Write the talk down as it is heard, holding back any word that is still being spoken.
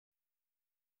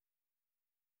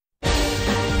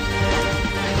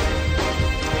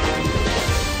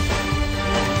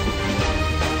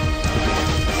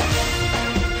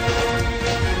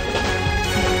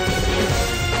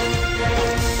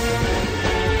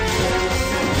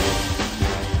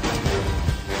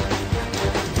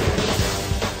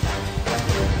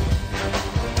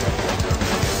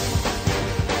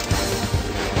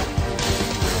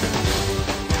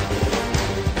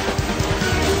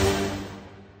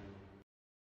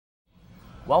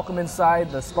Welcome inside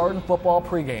the Spartan Football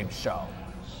pregame show.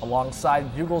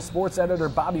 Alongside Bugle Sports Editor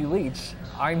Bobby Leach,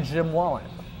 I'm Jim Wallen.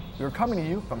 We're coming to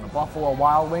you from the Buffalo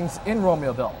Wild Wings in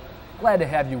Romeoville. Glad to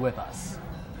have you with us.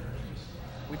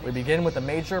 We begin with a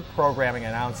major programming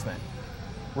announcement.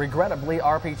 Regrettably,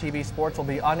 RPTV Sports will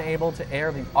be unable to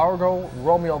air the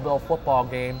Argo-Romeoville football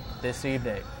game this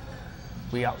evening.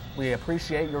 We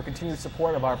appreciate your continued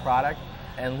support of our product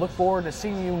and look forward to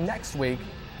seeing you next week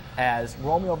as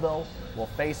Romeoville will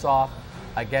face off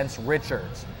against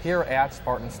Richards here at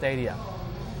Spartan Stadium.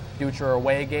 Future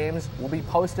away games will be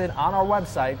posted on our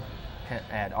website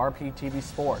at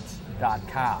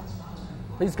rptvsports.com.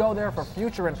 Please go there for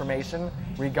future information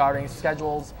regarding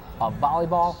schedules of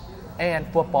volleyball and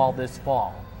football this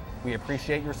fall. We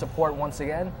appreciate your support once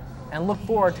again and look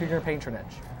forward to your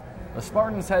patronage. The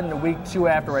Spartans head into week 2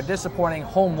 after a disappointing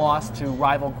home loss to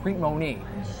rival Crete-Monee,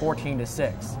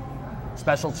 14-6.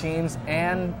 Special teams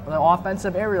and the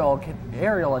offensive aerial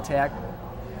attack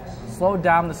slowed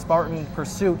down the Spartan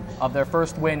pursuit of their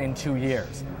first win in 2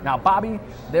 years. Now, Bobby,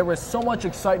 there was so much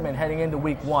excitement heading into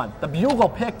week 1. The Bugle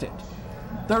picked it,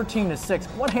 13-6.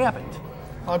 What happened?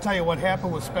 I'll tell you what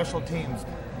happened with special teams.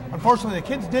 Unfortunately, the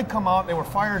kids did come out. They were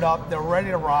fired up. They were ready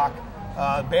to rock.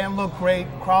 Band looked great.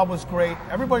 Crowd was great.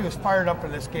 Everybody was fired up for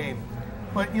this game.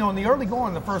 But, you know, in the early going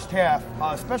in the first half,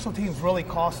 special teams really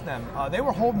cost them. They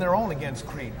were holding their own against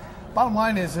Crete. Bottom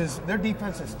line is their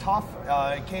defense is tough.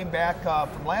 It came back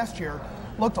from last year,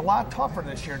 looked a lot tougher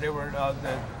this year. They were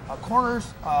the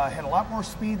corners had a lot more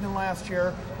speed than last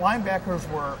year. Linebackers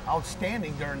were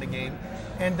outstanding during the game.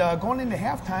 And going into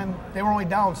halftime, they were only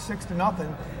down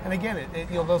 6-0. And again,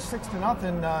 those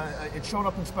 6-0, it showed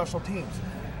up in special teams.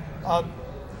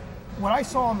 What I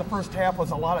saw in the first half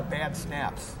was a lot of bad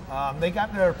snaps. They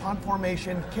got their punt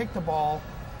formation, kicked the ball,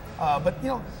 but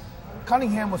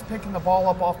Cunningham was picking the ball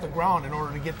up off the ground in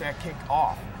order to get that kick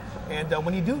off. And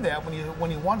when you do that,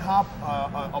 when you one hop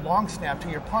a long snap to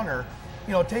your punter,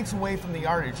 it takes away from the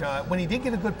yardage. When he did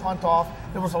get a good punt off,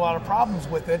 there was a lot of problems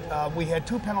with it. We had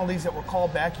 2 penalties that were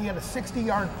called back. He had a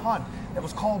 60-yard punt that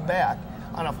was called back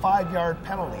on a 5-yard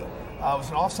penalty. It was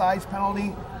an offsides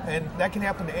penalty, and that can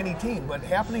happen to any team. But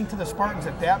happening to the Spartans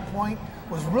at that point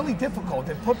was really difficult.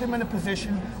 It put them in a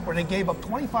position where they gave up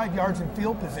 25 yards in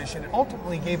field position and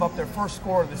ultimately gave up their first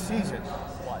score of the season.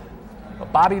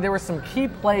 But Bobby, there were some key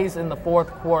plays in the fourth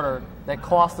quarter that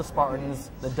cost the Spartans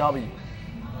the W.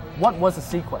 What was the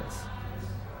sequence?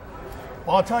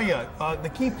 Well, I'll tell you,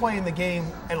 the key play in the game,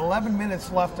 at 11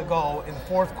 minutes left to go in the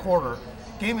fourth quarter,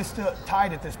 game is still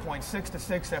tied at this point,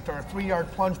 6-6, after a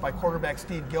 3-yard plunge by quarterback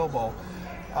Steve Gilbo.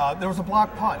 There was a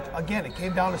block punt. Again, it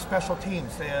came down to special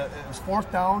teams. It was 4th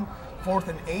down, 4th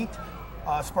and 8.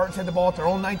 Spartans had the ball at their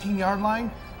own 19-yard line.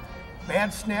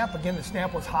 Bad snap. Again, the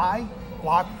snap was high.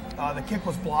 The kick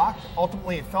was blocked.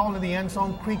 Ultimately, it fell into the end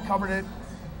zone. Crete covered it,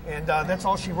 and that's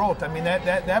all she wrote. I mean,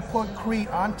 that put Crete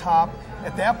on top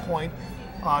at that point,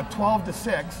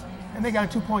 12-6, and they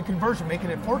got a 2-point conversion,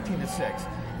 making it 14-6.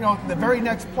 The very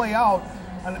next play out,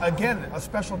 and again, a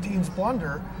special teams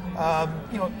blunder.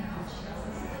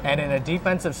 And in a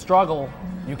defensive struggle,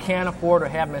 you can't afford to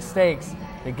have mistakes.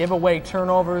 They give away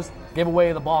turnovers, give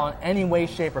away the ball in any way,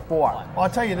 shape, or form. Well, I'll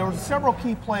tell you, there were several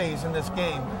key plays in this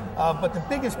game, but the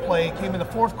biggest play came in the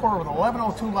fourth quarter with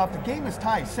 11:02 left. The game is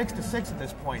tied 6-6 at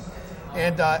this point.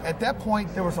 And at that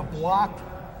point, there was a blocked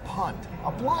punt.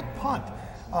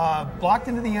 Blocked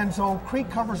into the end zone. Crete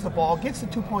covers the ball, gets the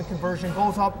 2-point conversion,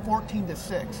 goes up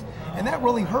 14-6. And that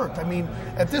really hurt. I mean,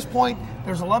 at this point,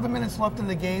 there's 11 minutes left in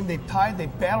the game. They've tied.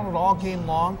 They've battled it all game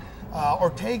long.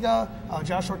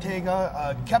 Josh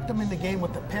Ortega, kept him in the game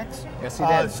with the picks. Yes, he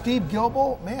did. Steve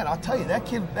Gilbo, man, I'll tell you, that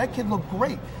kid looked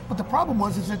great. But the problem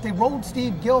was that they rolled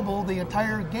Steve Gilbo the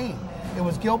entire game. It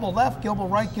was Gilbo left, Gilbo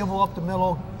right, Gilbo up the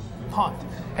middle, punt.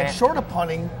 And short of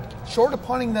punting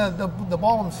the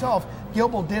ball himself,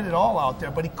 Gilbo did it all out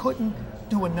there, but he couldn't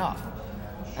do enough.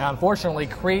 And unfortunately,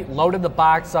 Crete loaded the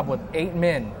box up with 8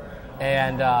 men,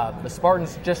 and the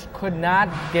Spartans just could not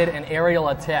get an aerial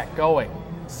attack going.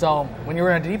 So when you're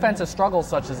in a defensive struggle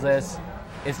such as this,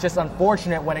 it's just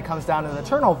unfortunate when it comes down to the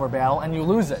turnover battle and you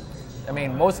lose it. I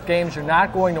mean, most games you're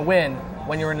not going to win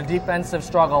when you're in a defensive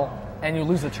struggle and you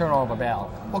lose the turnover battle.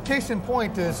 Well, case in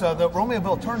point is that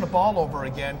Romeoville turned the ball over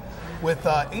again with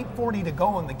 8:40 to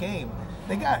go in the game.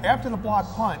 They got, after the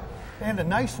block punt, They had a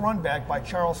nice run back by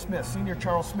Charles Smith, senior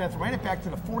Charles Smith, ran it back to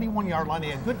the 41-yard line.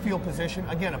 They had good field position.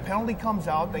 Again, a penalty comes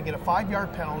out. They get a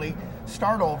 5-yard penalty,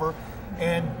 start over.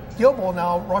 And Gilbo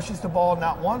now rushes the ball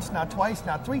not once, not twice,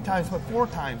 not 3 times, but 4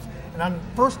 times. And on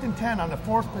 1st and 10, on the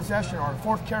 4th possession or the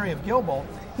 4th carry of Gilbo,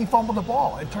 he fumbled the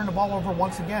ball and turned the ball over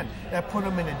once again. That put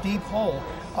him in a deep hole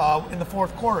in the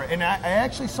 4th quarter. And I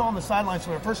actually saw on the sidelines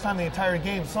for the first time the entire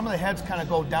game, some of the heads kind of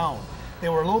go down. They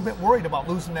were a little bit worried about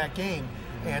losing that game.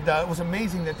 And it was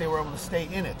amazing that they were able to stay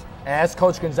in it. As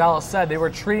Coach Gonzalez said, they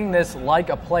were treating this like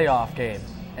a playoff game.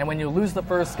 And when you lose the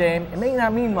first game, it may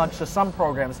not mean much to some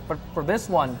programs, but for this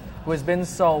one, who has been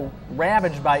so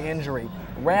ravaged by injury,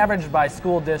 ravaged by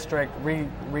school district who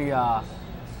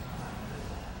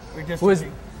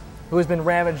has been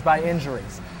ravaged by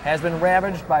injuries, has been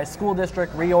ravaged by school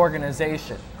district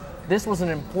reorganization. This was an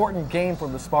important game for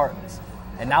the Spartans.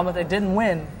 And now that they didn't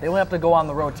win, they will have to go on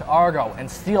the road to Argo and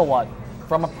steal one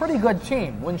from a pretty good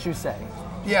team, wouldn't you say?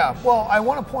 Yeah, well, I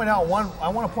want to point out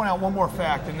one more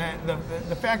fact, and that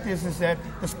the fact is that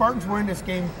the Spartans were in this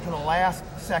game to the last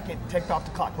second ticked off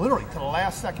the clock, literally to the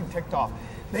last second ticked off.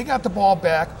 They got the ball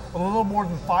back with a little more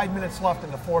than 5 minutes left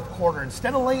in the 4th quarter.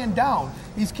 Instead of laying down,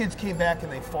 these kids came back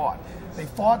and they fought. They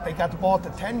got the ball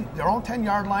at their own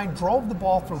 10-yard line, drove the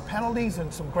ball through penalties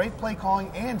and some great play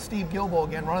calling, and Steve Gilbo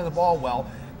again running the ball well.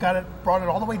 Brought it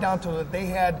all the way down to they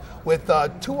had, with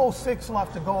 2:06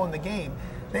 left to go in the game,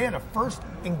 they had a 1st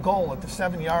and goal at the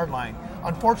 7-yard line.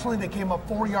 Unfortunately, they came up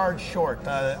 4 yards short.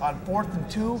 On 4th and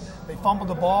 2, they fumbled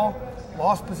the ball,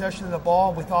 lost possession of the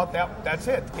ball. We thought that's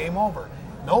it, game over.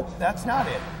 Nope, that's not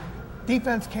it.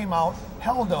 Defense came out,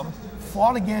 held them,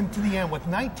 fought again to the end. With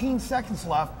 19 seconds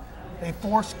left, they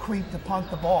forced Crete to punt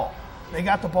the ball. They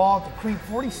got the ball at the Crete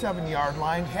 47-yard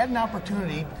line, had an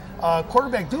opportunity.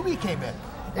 Quarterback Doobie came in.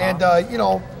 And,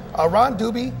 Ron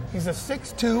Doobie, he's a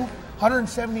 6'2",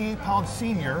 178-pound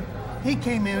senior. He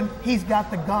came in, he's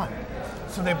got the gun.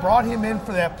 So they brought him in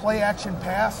for that play-action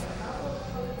pass.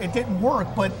 It didn't work,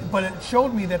 but it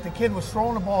showed me that the kid was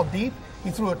throwing the ball deep.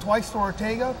 He threw it twice to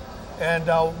Ortega and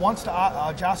once to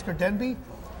Josker Denby.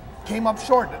 Came up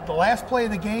short. The last play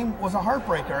of the game was a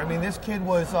heartbreaker. I mean, this kid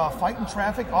was fighting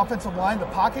traffic, offensive line. The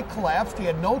pocket collapsed. He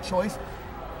had no choice.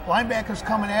 Linebackers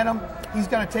coming at him. He's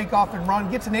got to take off and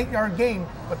run. Gets an 8-yard gain,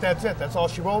 but that's it. That's all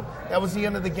she wrote. That was the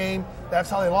end of the game.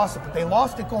 That's how they lost it. But they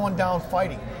lost it going down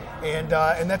fighting. And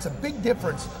that's a big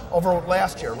difference over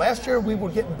last year. Last year, we were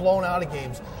getting blown out of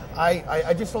games.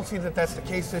 I just don't see that that's the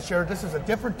case this year. This is a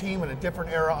different team and a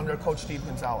different era under Coach Steve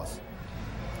Gonzalez.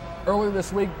 Earlier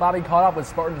this week, Bobby caught up with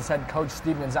Spartans head coach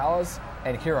Steve Gonzalez,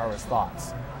 and here are his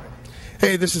thoughts.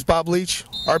 Hey, this is Bob Leach,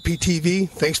 RPTV.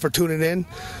 Thanks for tuning in.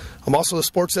 I'm also the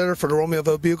sports editor for the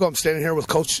Romeoville Bugle. I'm standing here with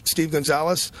Coach Steve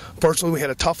Gonzalez. Fortunately, we had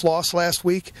a tough loss last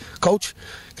week. Coach,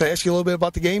 can I ask you a little bit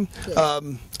about the game? Sure.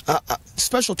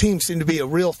 Special teams seemed to be a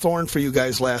real thorn for you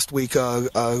guys last week.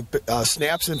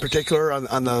 Snaps in particular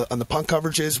on the punt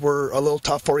coverages were a little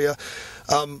tough for you.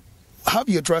 How have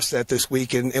you addressed that this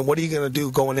week, and what are you going to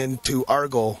do going into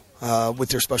Argo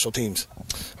with your special teams?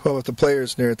 Well, with the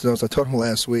players there, as I told them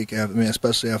last week,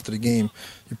 especially after the game,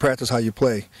 you practice how you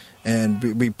play. And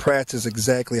we practice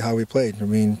exactly how we played. I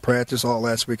mean, practice all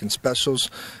last week in specials.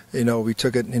 We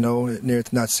took it,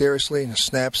 not seriously. The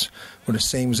snaps were the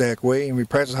same exact way, and we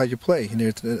practice how you play.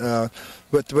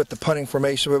 With the punting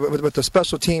formation, with the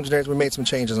special teams, we made some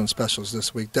changes on specials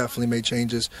this week. Definitely made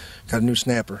changes. Got a new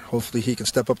snapper. Hopefully, he can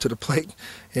step up to the plate.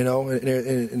 And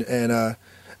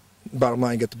bottom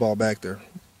line, get the ball back there.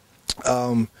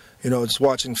 Just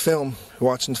watching film,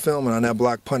 and on that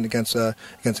block punt against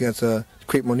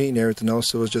Crete Monine and everything else,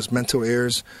 so it was just mental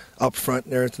errors up front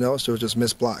and everything else, so it was just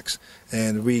missed blocks.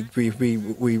 And we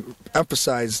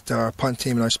emphasized to our punt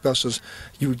team and our specials,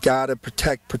 you gotta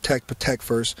protect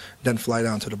first, then fly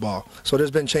down to the ball. So there's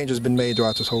been changes been made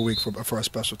throughout this whole week for our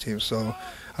special teams. So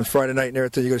on Friday night and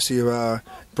everything, you're gonna see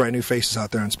brand new faces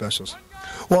out there in specials.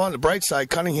 Well, on the bright side,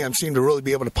 Cunningham seemed to really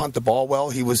be able to punt the ball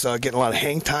well. He was getting a lot of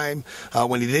hang time.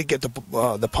 When he did get the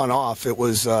punt off, it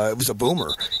was a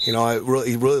boomer. He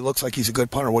really looks like he's a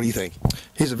good punter. What do you think?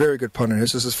 He's a very good punter.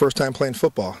 This is his first time playing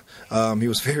football. He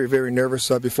was very, very nervous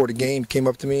before the game. He came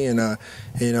up to me, and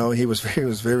he was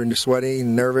very sweaty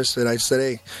and nervous. And I said,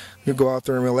 "Hey, you go out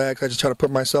there and relax." I just try to put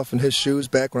myself in his shoes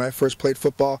back when I first played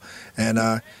football. And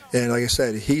like I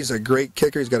said, he's a great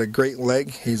kicker. He's got a great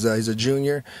leg. He's a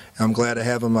junior. I'm glad to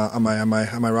have him on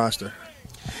my roster.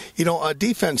 You know,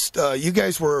 defense, you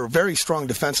guys were very strong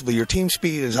defensively. Your team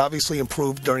speed has obviously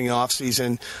improved during the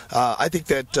offseason. I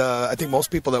think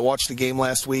most people that watched the game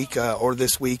last week or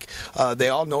this week, they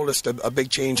all noticed a big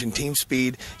change in team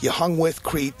speed. You hung with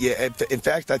Crete. In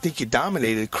fact, I think you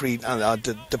dominated Crete on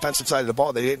the defensive side of the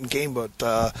ball. They didn't gain, but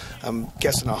I'm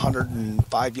guessing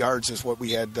 105 yards is what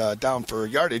we had down for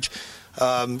yardage.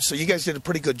 So you guys did a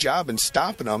pretty good job in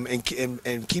stopping them and keeping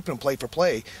them play for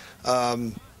play.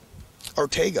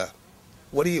 Ortega,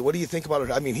 what do you think about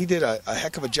it? I mean, he did a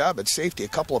heck of a job at safety, a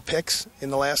couple of picks in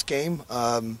the last game.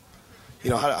 You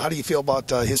know, how do you feel about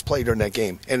his play during that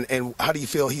game, and how do you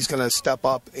feel he's going to step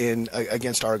up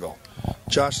against Argo?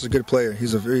 Josh is a good player.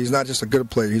 He's not just a good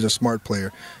player; he's a smart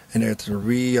player. And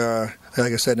we, like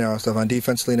I said now, stuff on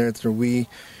defensively, and we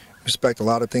respect a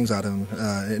lot of things out of him,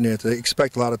 and they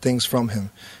expect a lot of things from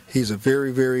him. He's a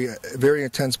very, very, very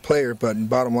intense player, but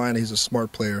bottom line, he's a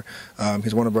smart player.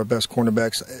 He's one of our best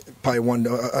cornerbacks.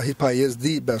 He probably is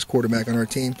the best quarterback on our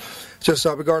team. Just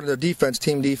regarding the defense,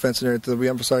 team defense, and everything, we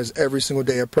emphasize every single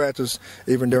day at practice,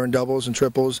 even during doubles and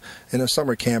triples in a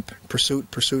summer camp, pursuit,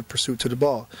 pursuit, pursuit to the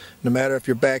ball. No matter if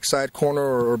you're backside corner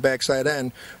or backside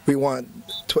end, we want,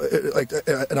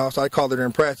 and also I call it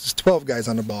in practice, 12 guys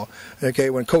on the ball. Okay,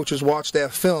 when coaches watch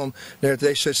that film,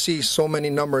 they should see so many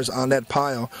numbers on that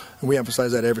pile. And we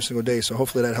emphasize that every single day, so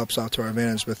hopefully that helps out to our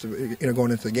advantage with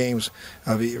going into the games,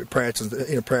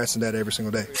 practicing that every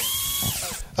single day.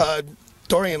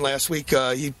 Dorian last week,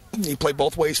 he played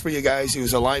both ways for you guys. He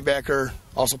was a linebacker,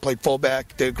 also played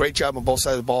fullback. Did a great job on both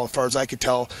sides of the ball, as far as I could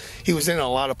tell. He was in a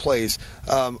lot of plays.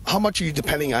 How much are you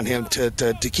depending on him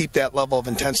to keep that level of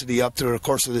intensity up through the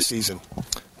course of the season?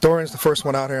 Dorian's the first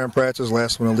one out here in practice,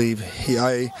 last one to leave. With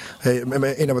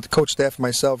the coach staff and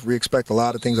myself, we expect a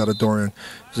lot of things out of Dorian.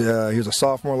 He was a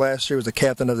sophomore last year. He was the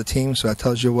captain of the team, so that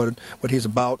tells you what he's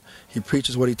about. He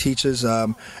preaches what he teaches.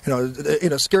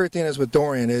 Scary thing is with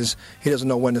Dorian is he doesn't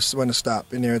know when to stop.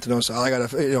 So I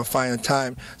gotta find a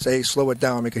time, say, hey, slow it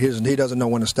down, because he doesn't know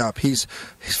when to stop. He's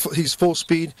full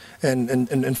speed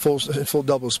and full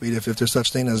double speed, if there's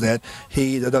such thing as that.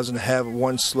 He doesn't have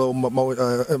one slow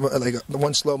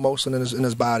motion in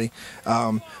his body.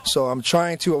 So I'm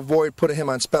trying to avoid putting him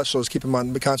on specials, keep him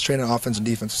on concentrating on offense and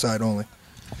defensive side only.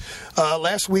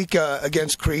 Last week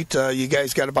against Crete, you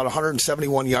guys got about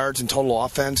 171 yards in total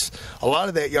offense. A lot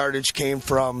of that yardage came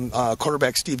from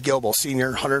quarterback Steve Gilbo,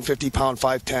 senior, 150-pound,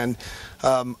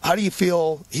 5'10". How do you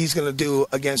feel he's going to do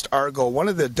against Argo? One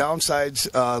of the downsides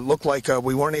looked like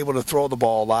we weren't able to throw the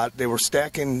ball a lot. They were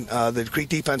stacking. The Crete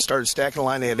defense started stacking the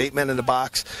line. They had 8 men in the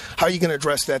box. How are you going to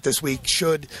address that this week?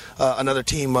 Should another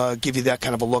team give you that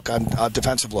kind of a look on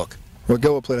defensive look? Well,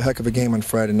 Gilbo played a heck of a game on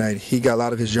Friday night. He got a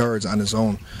lot of his yards on his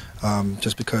own,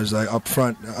 just because up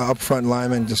front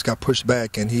lineman just got pushed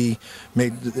back, and he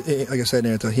made, like I said,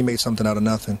 he made something out of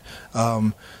nothing.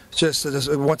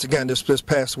 Once again, this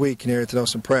past week,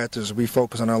 some practice, we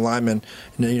focus on our linemen.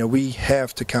 We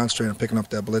have to concentrate on picking up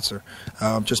that blitzer.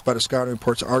 Just by the scouting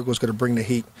reports, Argo's going to bring the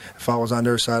heat. If I was on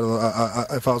their side,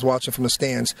 if I was watching from the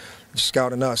stands,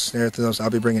 scouting us, I'll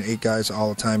be bringing 8 guys all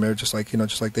the time, just like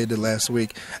they did last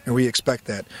week. And we expect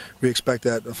that. We expect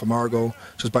that from Argo,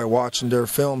 just by watching their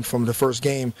film from the first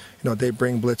game. They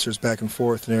bring blitzers back and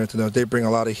forth, and they bring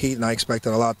a lot of heat, and I expect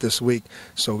that a lot this week.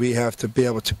 So we have to be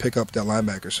able to pick up that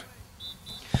linebackers.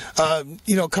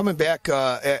 Coming back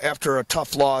after a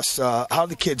tough loss, how are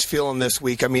the kids feeling this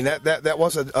week? I mean, that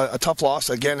was a tough loss.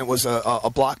 Again, it was a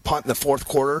block punt in the fourth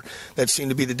quarter that seemed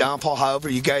to be the downfall. However,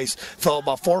 you guys fell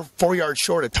about four yards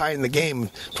short of tying the game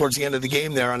towards the end of the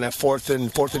game there on that fourth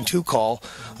and 2 call.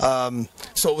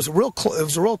 So it was a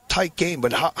real tight game.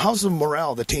 But how's the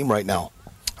morale of the team right now?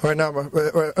 Right now,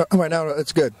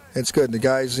 it's good. It's good. The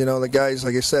guys,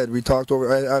 like I said, we talked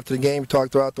over after the game. We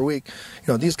talked throughout the week.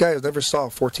 These guys never saw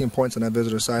 14 points on that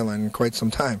visitor sideline in quite some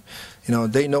time.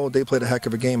 They know they played a heck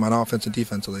of a game on offense and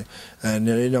defensively,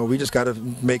 and we just got to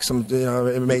make some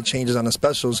made changes on the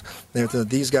specials.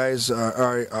 These guys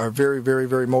are very, very,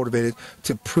 very motivated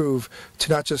to prove to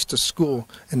not just the school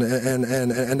and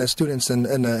the students and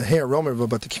here in Romeoville,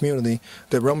 but the community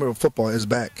that Romeoville football is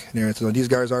back. These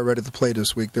guys are ready to play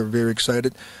this week. They're very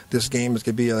excited. This game is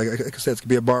going to be, like I said, it's going to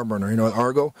be a bar burner.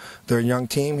 Argo, they're a young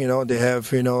team. They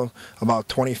have about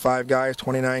 25 guys,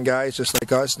 29 guys, just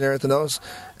like us and everything else,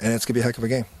 and it's going to be a heck of a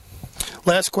game.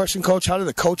 Last question, Coach. How do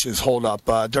the coaches hold up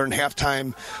during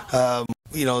halftime?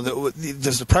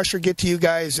 does the pressure get to you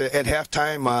guys at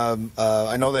halftime?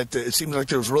 I know that it seems like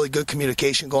there was really good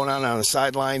communication going on the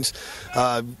sidelines.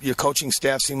 Your coaching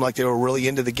staff seemed like they were really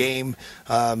into the game,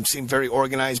 seemed very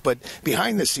organized. But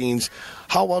behind the scenes,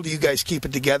 how well do you guys keep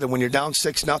it together when you're down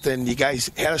 6-0? You guys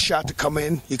had a shot to come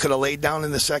in. You could have laid down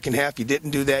in the second half. You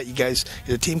didn't do that.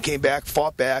 The team came back,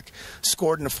 fought back,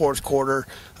 scored in the fourth quarter.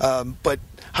 But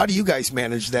how do you guys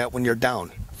manage that when you're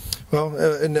down? Well,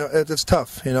 it's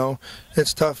tough,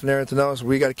 It's tough and everything else.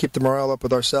 We got to keep the morale up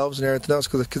with ourselves and everything else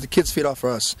because the kids feed off of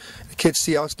us. The kids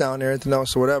see us down and everything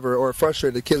else or whatever, or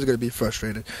frustrated. The kids are going to be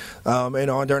frustrated.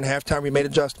 During halftime, we made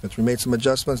adjustments. We made some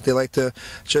adjustments. They like to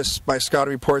just, by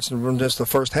scouting reports and from just the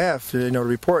first half, the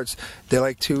reports, they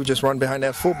like to just run behind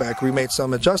that fullback. We made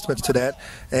some adjustments to that,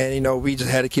 and, we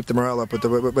just had to keep the morale up with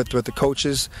the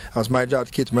coaches. It was my job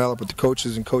to keep the morale up with the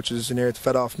coaches, and coaches in there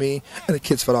fed off me, and the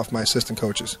kids fed off my assistant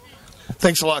coaches.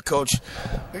 Thanks a lot, Coach.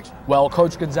 Thanks. Well,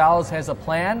 Coach Gonzalez has a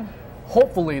plan.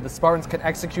 Hopefully the Spartans can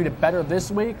execute it better this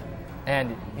week. And,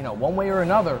 one way or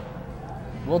another,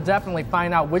 we'll definitely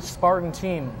find out which Spartan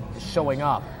team is showing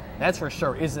up. That's for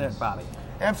sure, isn't it, Bobby?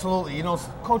 Absolutely.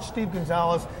 Coach Steve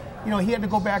Gonzalez, he had to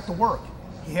go back to work.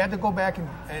 He had to go back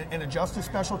and adjust his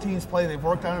special teams play. They've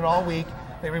worked on it all week.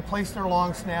 They replaced their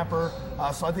long snapper,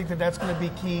 so I think that's going to be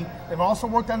key. They've also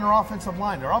worked on their offensive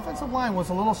line. Their offensive line was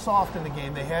a little soft in the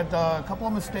game. They had a couple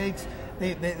of mistakes.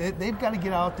 They've got to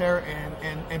get out there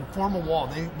and form a wall.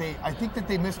 I think that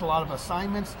they missed a lot of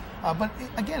assignments. But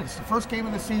again, it's the first game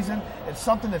of the season. It's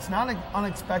something that's not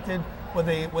unexpected with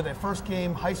a first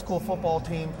game high school football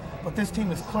team. But this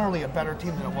team is clearly a better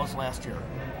team than it was last year.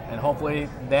 And hopefully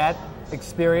that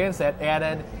experience, that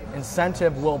added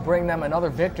incentive, will bring them another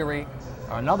victory.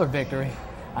 Another victory.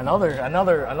 All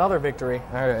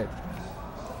right.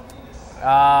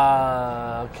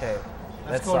 Okay.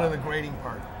 Let's go to the grading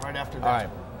part right after that. All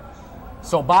right.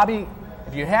 So, Bobby,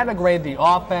 if you had to grade the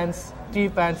offense,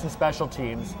 defense, and special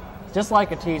teams, just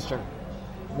like a teacher,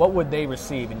 what would they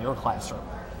receive in your classroom?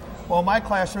 Well, in my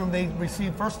classroom, they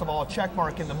received, first of all, a check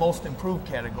mark in the most improved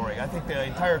category. I think the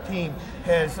entire team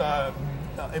has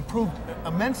improved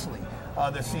immensely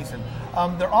this season.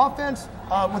 Their offense,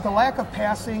 with a lack of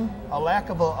passing, a lack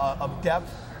of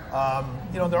depth,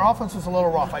 their offense was a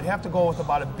little rough. I'd have to go with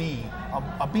about a B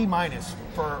minus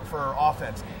for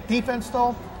offense. Defense,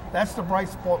 though, that's the bright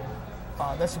spot.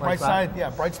 That's the bright side. Yeah,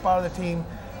 bright spot of the team.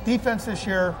 Defense this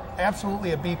year,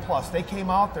 absolutely a B plus. They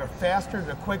came out, they're faster,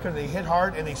 they're quicker, they hit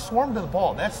hard, and they swarmed to the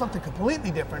ball. That's something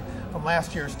completely different from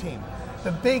last year's team.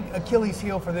 The big Achilles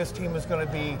heel for this team is going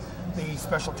to be the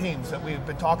special teams that we've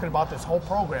been talking about this whole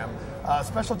program.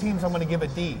 Special teams, I'm going to give a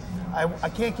D. I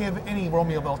can't give any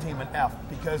Romeoville team an F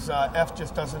because F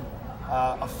just doesn't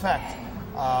affect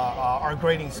our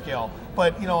grading scale.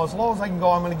 But, as low as I can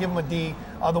go, I'm going to give them a D.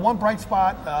 The one bright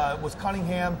spot was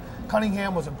Cunningham.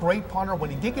 Cunningham was a great punter. When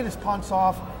he did get his punts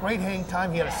off, great hang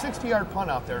time. He had a 60-yard punt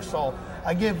out there. So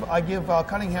I give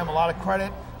Cunningham a lot of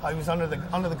credit. He was under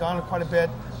the gun quite a bit,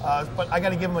 but I got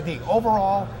to give him a D.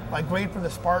 Overall, my grade for the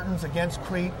Spartans against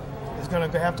Crete is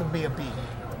going to have to be a B.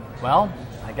 Well,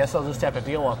 I guess I'll just have to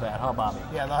deal with that, huh, Bobby?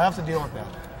 Yeah, they'll have to deal with that.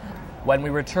 When we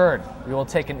return, we will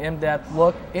take an in-depth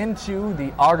look into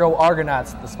the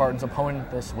Argonauts, the Spartans' opponent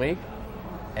this week.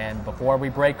 And before we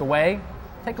break away,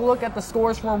 take a look at the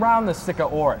scores from around the Stick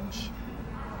of Orange.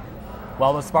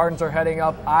 While the Spartans are heading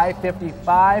up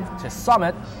I-55 to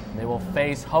Summit, they will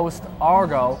face host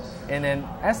Argo in an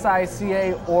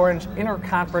SICA Orange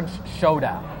Interconference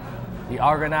Showdown. The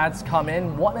Argonauts come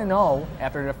in 1-0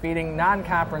 after defeating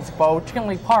non-conference foe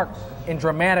Tinley Park in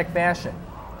dramatic fashion.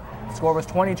 The score was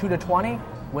 22-20,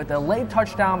 with a late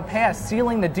touchdown pass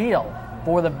sealing the deal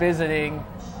for the visiting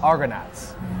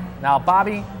Argonauts. Now,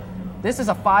 Bobby, this is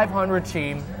a 500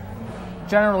 team,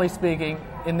 generally speaking,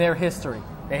 in their history.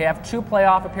 They have 2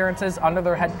 playoff appearances under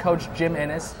their head coach, Jim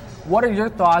Innes. What are your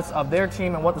thoughts of their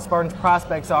team and what the Spartans'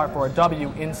 prospects are for a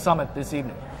W in Summit this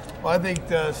evening? Well, I think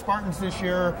the Spartans this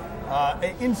year,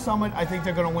 in Summit, I think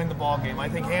they're going to win the ball game. I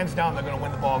think hands down they're going to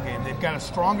win the ball game. They've got a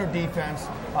stronger defense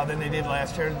than they did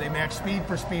last year. They match speed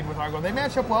for speed with Argo. They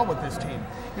match up well with this team.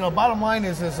 Bottom line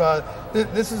is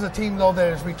this is a team, though,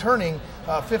 that is returning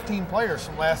 15 players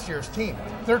from last year's team,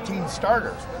 13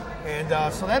 starters. And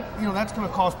so that's going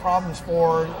to cause problems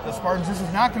for the Spartans. This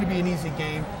is not going to be an easy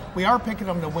game. We are picking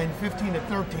them to win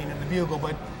 15-13 in the Bugle,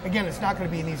 but again, it's not going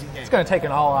to be an easy game. It's going to take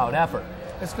an all-out effort.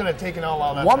 It's going to take an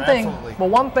all-out effort, absolutely. But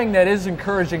one thing that is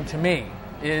encouraging to me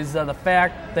is the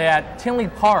fact that Tinley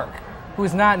Park, who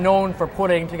is not known for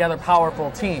putting together powerful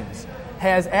teams,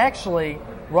 has actually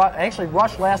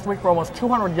rushed last week for almost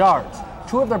 200 yards.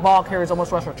 2 of their ball carriers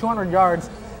almost rushed for 200 yards,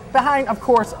 behind, of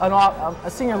course, a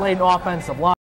senior laden offensive line.